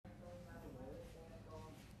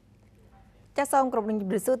ចាសសូមគ្រប់នឹងជំ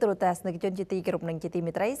រាបសួរទូរទស្សនិកជនជាទីគោរពនិងជាទី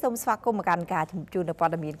មេត្រីសូមស្វាគមន៍មកកាន់ការជំរាបជូននៅព័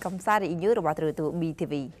ត៌មានកំសាន្តរីញូរបស់ទូរទស្សន៍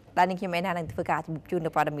BTV ដែលនឹងខ្ញុំឯណានឹងធ្វើការជំរាបជូននៅ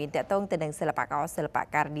ព័ត៌មានតាក់ទងទៅនឹងសិល្បករសិល្ប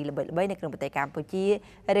ករនីល្បីៗនៅក្នុងប្រទេសកម្ពុជា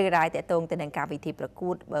ឬរ៉ាយតាក់ទងទៅនឹងកម្មវិធីប្រកួ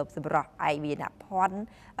តសម្រាប់ឯកវានភ័ណ្ឌ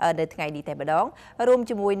នៅថ្ងៃនេះតែម្ដងរួម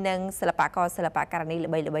ជាមួយនឹងសិល្បករសិល្បករនី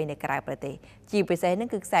ល្បីៗនៅក្រៅប្រទេសជាពិសេសនឹង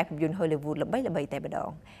គឺខ្សែភាពយន្ត Hollywood ល្បីៗតែម្ដង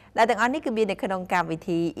ដែលទាំងអស់នេះគឺមាននៅក្នុងកម្មវិ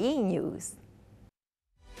ធី E-News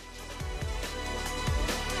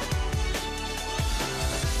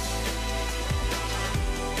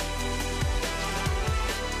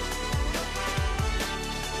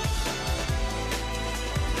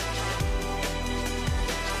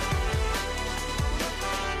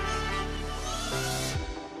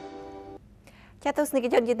ចាទស្សនិក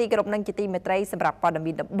ជនជាទីគោរពនិងជាទីមេត្រីសម្រាប់ព័ត៌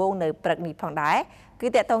មានដំបូងនៅព្រឹកនេះផងដែរគឺ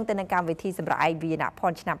តាក់ទងទៅនឹងកម្មវិធីសម្រាប់ឯកវានភ័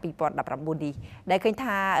ណ្ឌឆ្នាំ2019នេះដែលឃើញ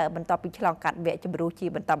ថាបន្ទាប់ពីឆ្លងកាត់វគ្គជម្រុះជា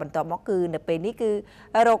បន្តមកគឺនៅពេលនេះគឺ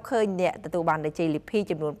រកឃើញអ្នកទទួលបានជ័យលាភី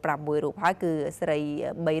ចំនួន6រូបហើយគឺស្រី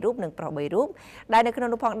3រូបនិងប្រុស3រូបដែលនៅក្នុង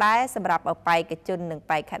នោះផងដែរសម្រាប់បេក្ខជននិង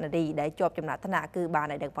បេក្ខនារីដែលជាប់ចំណាត់ថ្នាក់គឺបាន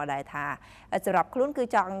ឲ្យដឹងផងដែរថាសម្រាប់ខ្លួនគឺ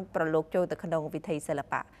ចង់ប្រឡូកចូលទៅក្នុងវិថីសិល្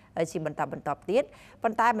បៈជាបន្តទៀតប៉ុ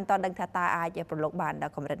ន្តែមិនទាន់ដឹងថាតើអាចប្រឡូកបានដ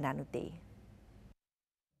ល់កម្រិតណានោះទេ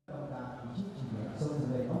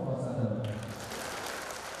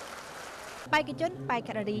បេក្ខជនបេក្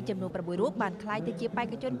ខនារីចំនួន6រូបបានក្លាយទៅជាបេ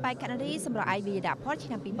ក្ខជនបេក្ខនារីសម្រាប់ឯកវានភ័ណ្ឌឆ្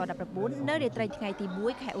នាំ2019នៅរាត្រីថ្ងៃទី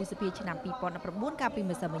1ខែឧសភាឆ្នាំ2019កាលពី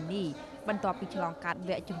ម្សិលមិញនេះបន្ទាប់ពីឆ្លងកាត់វ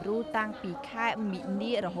គ្គជម្រុះតាំងពីខែមិ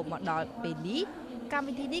និរហូតមកដល់ពេលនេះកម្ម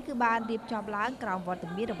វិធីនេះគឺបានរៀបចំឡើងក្រោមវត្ត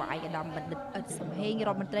មានរបស់ឯកឧត្តមបណ្ឌិតអ៊ិតសំហេងរ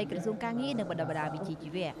ដ្ឋមន្ត្រីក្រសួងការងារនិងបណ្ដុះបណ្ដាលវិជ្ជាជី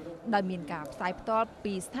វៈដោយមានការផ្សាយផ្ទាល់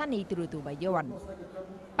ពីស្ថានីយ៍ទូរទស្សន៍បាយ័ន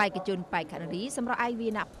បេក្ខជនបេក្ខនារីសម្រាប់ឯកវា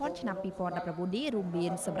នភ័ណ្ឌឆ្នាំ2019នេះរួមមា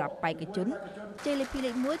នសម្រាប់បេក្ខជនជ័យលាភីលេ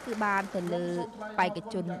ខ1គឺបានទៅលើបេក្ខ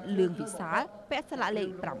ជនលឿងវិសាលពាក់ស្លាកលេខ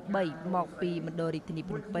8មកពីមណ្ឌលរាជធានី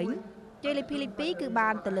ភ្នំពេញជ័យលាភីលេខ2គឺបា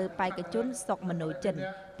នទៅលើបេក្ខជនសុកមនោចិន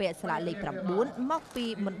ពាក់ស្លាកលេខ9មកពី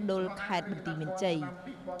មណ្ឌលខេត្តបន្ទាយមានជ័យ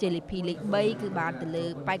ជ័យលាភីលេខ3គឺបានទៅលើ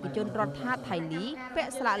បេក្ខជនរដ្ឋាថៃលីពា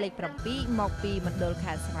ក់ស្លាកលេខ7មកពីមណ្ឌល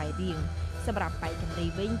ខេត្តស្វាយរៀងសម្រាប់បេក្ខនារី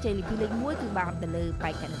វិញជ័យលាភីលេខ1គឺបានទៅលើ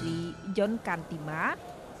បេក្ខនារីយុនកាន់ទីម៉ា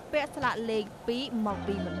ពាក់ស្លាកលេខ2មក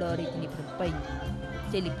ពីមណ្ឌលរាជធានីភ្នំពេញ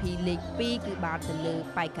ជ័យលាភីលេខ2គឺបានទៅលើ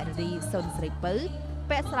បេក្ខនារីសុនស្រីពៅ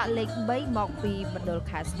ពាក់ស្លាកលេខ3មកពីមណ្ឌល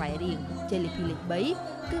ខេត្តស្វាយរៀងជ័យលាភីលេខ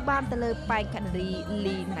3គឺបានទៅលើបេក្ខនារី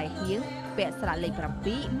លីណៃហៀងពាក់ស្លាកលេខ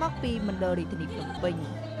7មកពីមណ្ឌលរាជធានីភ្នំពេញ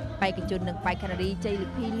បេក្ខជននិងបេក្ខនារីជ័យលា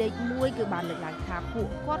ភីលេខ1គឺបានលើកឡើងថាពួក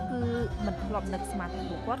គាត់គឺមិនធ្លាប់នឹកស្មានថា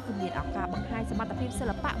ពួកគាត់គឺមានឱកាសបង្ហាញសមត្ថភាពសិ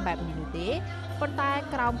ល្បៈបែបនេះនោះទេប៉ុន្តែ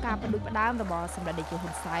ក្រោមការបដិបត្តិរបស់សម្ដេចនាយក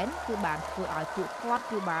ហ៊ុនសែនគឺបានធ្វើឲ្យពួកគាត់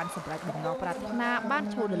គឺបានសម្រេចបំណងប្រាថ្នាបាន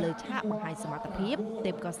ឈរនៅលើឆាកបង្ហាញសមត្ថភាព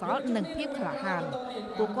ទេពកោសល្យនិងភាពក្លាហាន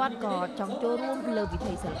ពួកគាត់ក៏ចង់ចូលរួមលើវិ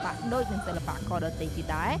ថីសិល្បៈដូចនឹងសិល្បករដទៃទៀត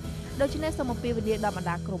ដែរដូច្នេះសូមអំពាវនាវដល់បណ្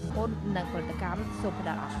ដាក្រុមហ៊ុននិងផលិតកម្មសូមផ្ដ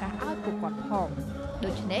ល់ឱកាសឲ្យពួកគាត់ផង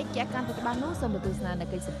ដូច្នេះជាការទៅច្បាស់នោះសូមទស្សនានៅ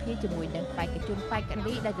កិច្ចសម្ភាសជាមួយនឹងបេក្ខជនបេក្ខនា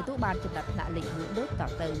រីដែលទទួលបានចំណាត់ថ្នាក់លេខ1ដូចត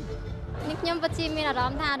ទៅនេះខ្ញុំពិតជាមានអារ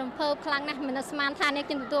ម្មណ៍ថារំភើបខ្លាំងណាស់មិននឹកស្មានថានេះ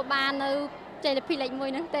ខ្ញុំទទួលបាននៅជ័យលាភីលេខ1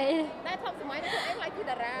ហ្នឹងទេតែថប់សម័យនេះខ្លួនឯងខ្លាចជា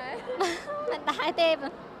តារាមិនដែរទេ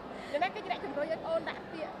យ៉ាងណាគេជ្រែកជំរុញឲ្យអូនដាក់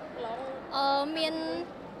ពាក្យកន្លងមាន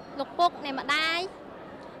លោកពុកអ្នកម្ដាយ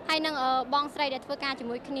ហើយនឹងបងស្រីដែលធ្វើការជា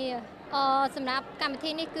មួយគ្នាសម្រាប់កម្មវិធី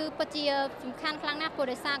នេះគឺពិតជាសំខាន់ខ្លាំងណាស់ព្រោះ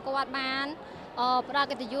ដោយសារគាត់បានផ្ដល់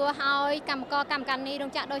កិត្តិយសឲ្យកម្មការនេះរោ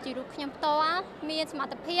ងចក្រដូចជារូបខ្ញុំផ្ទាល់មានសម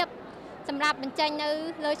ត្ថភាពសម្រាប់បញ្ចេញនៅ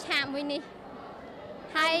លើឆាកមួយនេះ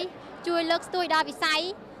ហើយជួយលើកស្ទួយដល់វិស័យ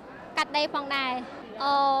កាត់ដេរផងដែរ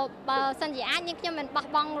បើសិនជាអាចនាងខ្ញុំមិនបោះ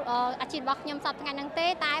បង់អាជីពរបស់ខ្ញុំសប្តាហ៍ថ្ងៃហ្នឹងទេ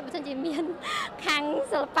តែបើសិនជាមានខាង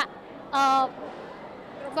សិល្បៈ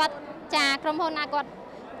គាត់ចាក្រុមហ៊ុនណាគាត់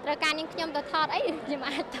ត្រូវការនាងខ្ញុំទៅថតអីខ្ញុំ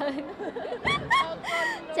អាចទៅ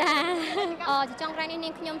ចាចុងក្រោយនេះនា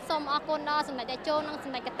ងខ្ញុំសូមអរគុណដល់សម្ដេចតេជោនិងស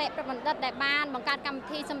ម្ដេចកតេប្របណ្ឌិតដែលបានបង្កើតកម្មវិ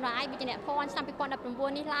ធីសម្រាប់វិជ្ជាភ័ណ្ឌឆ្នាំ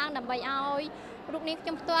2019នេះឡើងដើម្បីឲ្យរូបនាងខ្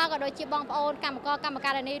ញុំផ្ទាល់ក៏ដូចជាបងប្អូនកម្មកា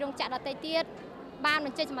រនីរោងចក្រដទៃទៀតបានប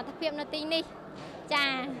ញ្ចេញសមត្ថភាពនៅទីនេះចា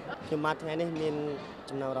ខ្ញុំមកថ្ងៃនេះមាន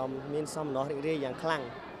ចំណងអារម្មណ៍មានសំណោះរីករាយយ៉ាងខ្លាំង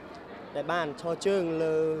ដែលបានឈរជើង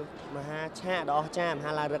លើមហាឆាកដ៏អស្ចារ្យម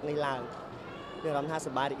ហាឡារឹកនេះឡើងមានអារម្មណ៍ថាស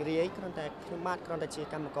ប្បាយរីករាយគ្រាន់តែខ្ញុំបាទគ្រាន់តែជា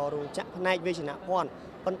កម្មកររោងចក្រផ្នែកវិជ្ជាភ័ណ្ឌ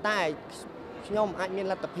ប៉ុន្តែខ្ញុំអាចមាន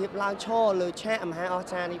លទ្ធភាពឡើងឈរលើឆាកមហាអស្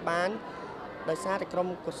ចារ្យនេះបានដោយសារតែក្រុម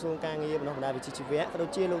ក្រសួងការងារបណ្ដុះបណ្ដាលវិជ្ជាជីវៈក៏ដូច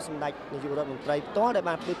ជាលោកសម្ដេចនាយករដ្ឋមន្ត្រីផ្ទាល់ដែល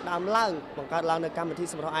បានផ្ដួចផ្ដើមឡើងបង្កើតឡើងនៅកម្មវិធី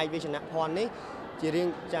សម្រាប់ឯកវិជ្ជាភ័ណ្ឌនេះជារៀង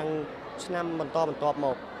ចាំងឆ្នាំបន្តម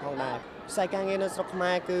កផងដែរ វិស័យការងារនៅស្រុកខ្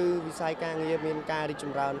មែរគឺវិស័យការងារមានការរីកច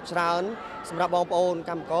ម្រើនច្រើនសម្រាប់បងប្អូន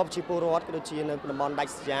កម្មករប្រជាពលរដ្ឋក៏ដូចជានៅតំបន់ដា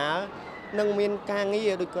ច់ស្រយាលនិងមានការងា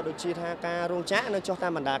រដូចជាថាការរោងចក្រនៅចុះតា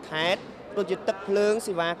មបណ្ដាខេត្តដូចជាទឹកភ្លើង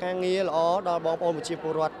សេវាការងារល្អដល់បងប្អូនប្រជាព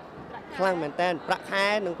លរដ្ឋខ្លាំងមែនទែនប្រាក់ខែ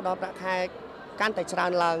នឹងផ្ដល់ប្រាក់ខែកាន់តែច្រើ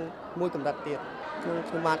នឡើងមួយកម្រិតទៀតខ្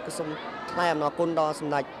ញុំបាទក៏សូមថ្លែងអំណរគុណដល់ស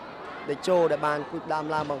ម្ដេចតេជោដែលបានគូចដើម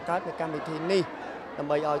ឡើងបង្កើតនៅកម្មវិធីនេះដើម្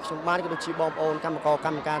បីឲ្យខ្ញុំបានក៏ដូចជាបងប្អូនកម្មករក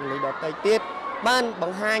ម្មការិនីដទៃទៀតបានប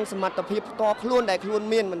ង្ហាញសមត្ថភាពផ្ទាល់ខ្លួនដែលខ្លួន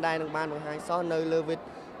មានមិនដែលនឹងបានបង្ហាញសោះនៅ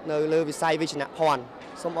លើវិស័យវិជ្ជាភ័ណ្ឌ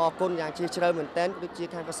សូមអរគុណយ៉ាងជ្រាលជ្រៅមែនទែនដូចជា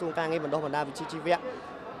ខាងក្រសួងការងារបណ្ដុះបណ្ដាលវិជ្ជាជីវៈ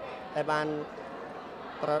ដែលបាន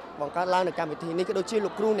បង្កើតឡើងនៅកម្មវិធីនេះក៏ដូចជាលោ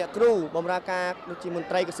កគ្រូអ្នកគ្រូបម្រើការដូចជាមន្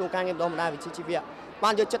ត្រីក្រសួងការងារបណ្ដុះបណ្ដាលវិជ្ជាជីវៈបា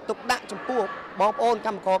នយកចិត្តទុកដាក់ចំពោះបងប្អូនក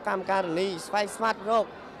ម្មករកម្មការិនីស្វែងស្វាតរក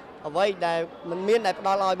អ្វីដែលមិនមានដែលផ្ដ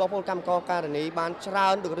ល់ឲ្យបងប្អូនកម្មករការិនីបានច្រើ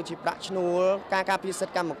នដូចជាប្រាក់ឈ្នួលការការពារសិទ្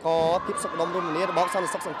ធិកម្មករភាពសុខដុមរមនារបបសន្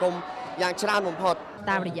តិសុខសង្គមយ៉ាងច្រើនបំផុត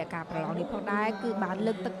តាមរយៈការប្រឡងនេះផងដែរគឺបាន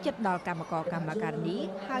លើកទឹកចិត្តដល់កម្មករកម្មការិនី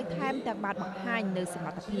ហើយថែមទាំងបានបង្ហាញនៅសម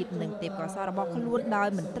ត្ថភាពនិងទេពកោសល្យរបស់ខ្លួនដោយ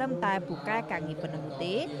មិនត្រឹមតែពូកែការងារប៉ុណ្ណោះ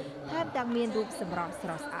ទេថែមទាំងមានរូបសម្រស់ស្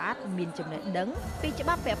រស់ស្អាតមានចំណេះដឹងពីច្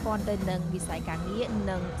បាប់ពាក់ព័ន្ធទៅនឹងវិស័យការងារ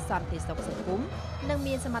និងសន្តិសុខសង្គមនិង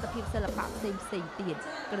មានសមត្ថភាពសិល្បៈផ្សេងទៀត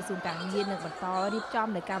ក្រសួងការងារនឹងបន្តរៀបចំ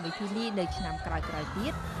នៅកម្មវិធីនេះនៅឆ្នាំក្រោយៗទៀ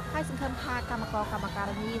តហើយសង្ឃឹមថាកម្មករកម្មកា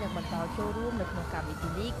រិនីនឹងបន្តចូលរួមនៅក្នុងកម្មវិធី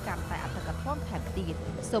នេះកាន់តែអធិកអធមថែមទៀត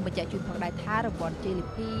សូមបញ្ជាក់ជូនផងដែរថារង្វាន់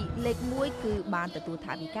JLP លេខ1គឺបានទទួលថ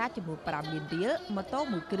វិកាចំនួន5លានរៀលម៉ូតូ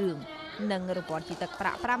1គ្រឿងនិងរង្វាន់ជាទឹកប្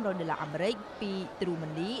រាក់$500អាមេរិកពីទ្រូម៉ា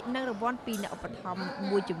នីនិងរង្វាន់ពីអ្នកឧបត្ថម្ភ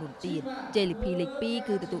មួយចំនួនទៀត JLP លេខ2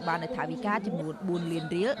គឺទទួលបានថវិកាចំនួន4លាន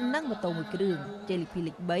រៀលនិងម៉ូតូ1គ្រឿង JLP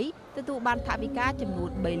លេខ3ទទួលបានថវិកាចំនួន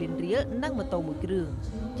3លានរៀលនិងម៉ូតូ1គ្រឿង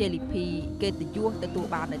JLP កិត្តិយសទទួល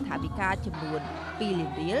បានថវិកាចំនួន2លា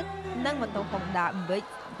នរៀលនិងម៉ូតូ Honda Civic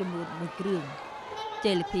ចំនួន1គ្រឿង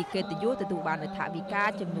JLP កិត្តិយសទទួលបានថវិកា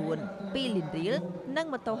ចំនួន2លានរៀលនិង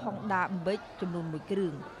ម៉ូតូ Honda Civic ចំនួន1គ្រឿ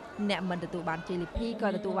ងអ្នកមិនទទួលបាន JLP ក៏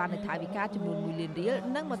ទទួលបានថវិកាចំនួន1លានរៀល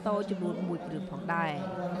និងម៉ូតូចំនួន1គ្រឿងផងដែរ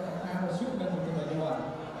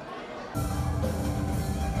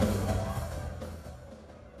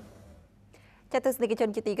ចាត់ទស្សនិកជន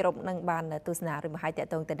ជាទីគោរពនឹងបានទស្សនាឬមហាយត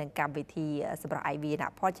តងទៅនឹងកម្មវិធីសម្រាប់ IV ណ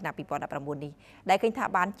ផលឆ្នាំ2019នេះដែលឃើញថា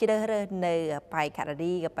បានជ្រើសរើសនៅបេក្ខនា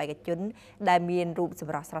រីបេក្ខជនដែលមានរូបស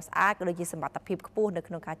ម្រស់ស្រស់ស្អាតក៏ដូចជាសមត្ថភាពខ្ពស់នៅ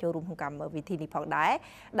ក្នុងការចូលរួមក្នុងកម្មវិធីនេះផងដែរ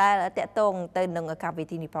ដែលតកតងទៅនឹងកម្មវិ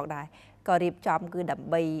ធីនេះផងដែរក៏រៀបចំគឺដើម្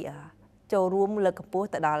បីចូលរួមលើកកម្ពស់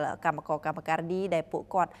ទៅដល់កម្មករកម្មការិនីដែលពួក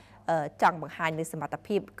គាត់ចង់បង្ហាញនៅសមត្ថ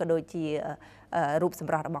ភាពក៏ដូចជារូបស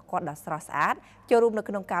ម្រស់របស់គាត់ដ៏ស្រស់ស្អាតចូលរួមនៅ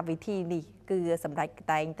ក្នុងកម្មវិធីនេះគឺសម្ដេច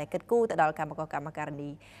តែងតែគិតគូរទៅដល់កម្មករកម្មការិនី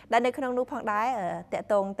ដែលនៅក្នុងនោះផងដែរតក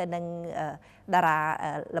តងទៅនឹងតារា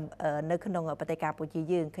នៅក្នុងប្រទេសកម្ពុជា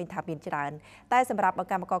យើងឃើញថាមានច្រើនតែសម្រាប់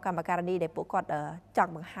កម្មករកម្មការិនីដែលពួកគាត់ច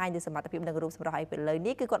ង់បង្ហាញនៅសមត្ថភាពនិងរូបសម្រស់ឲ្យពេលឥឡូវ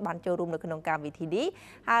នេះគឺគាត់បានចូលរួមនៅក្នុងកម្មវិធីនេះ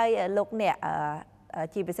ហើយលោកអ្នក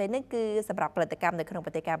ជាពិសេសនេះគឺសម្រាប់ផលិតកម្មនៅក្នុងប្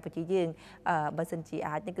រទេសកម្ពុជាយើងបើសិនជា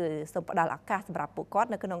អាចនេះគឺសូមផ្ដល់ឱកាសសម្រាប់ពួកគាត់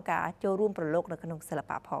នៅក្នុងការចូលរួមប្រឡូកនៅក្នុងសិល្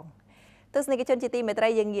បៈផងទស្សនិកជនជាទីមេត្រី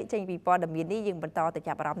យើងងាកចេញពីព័ត៌មាននេះយើងបន្តទៅ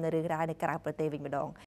ចាប់អារម្មណ៍នៅរឿងរ៉ាវនៅក្រៅប្រទេសវិញម្ដង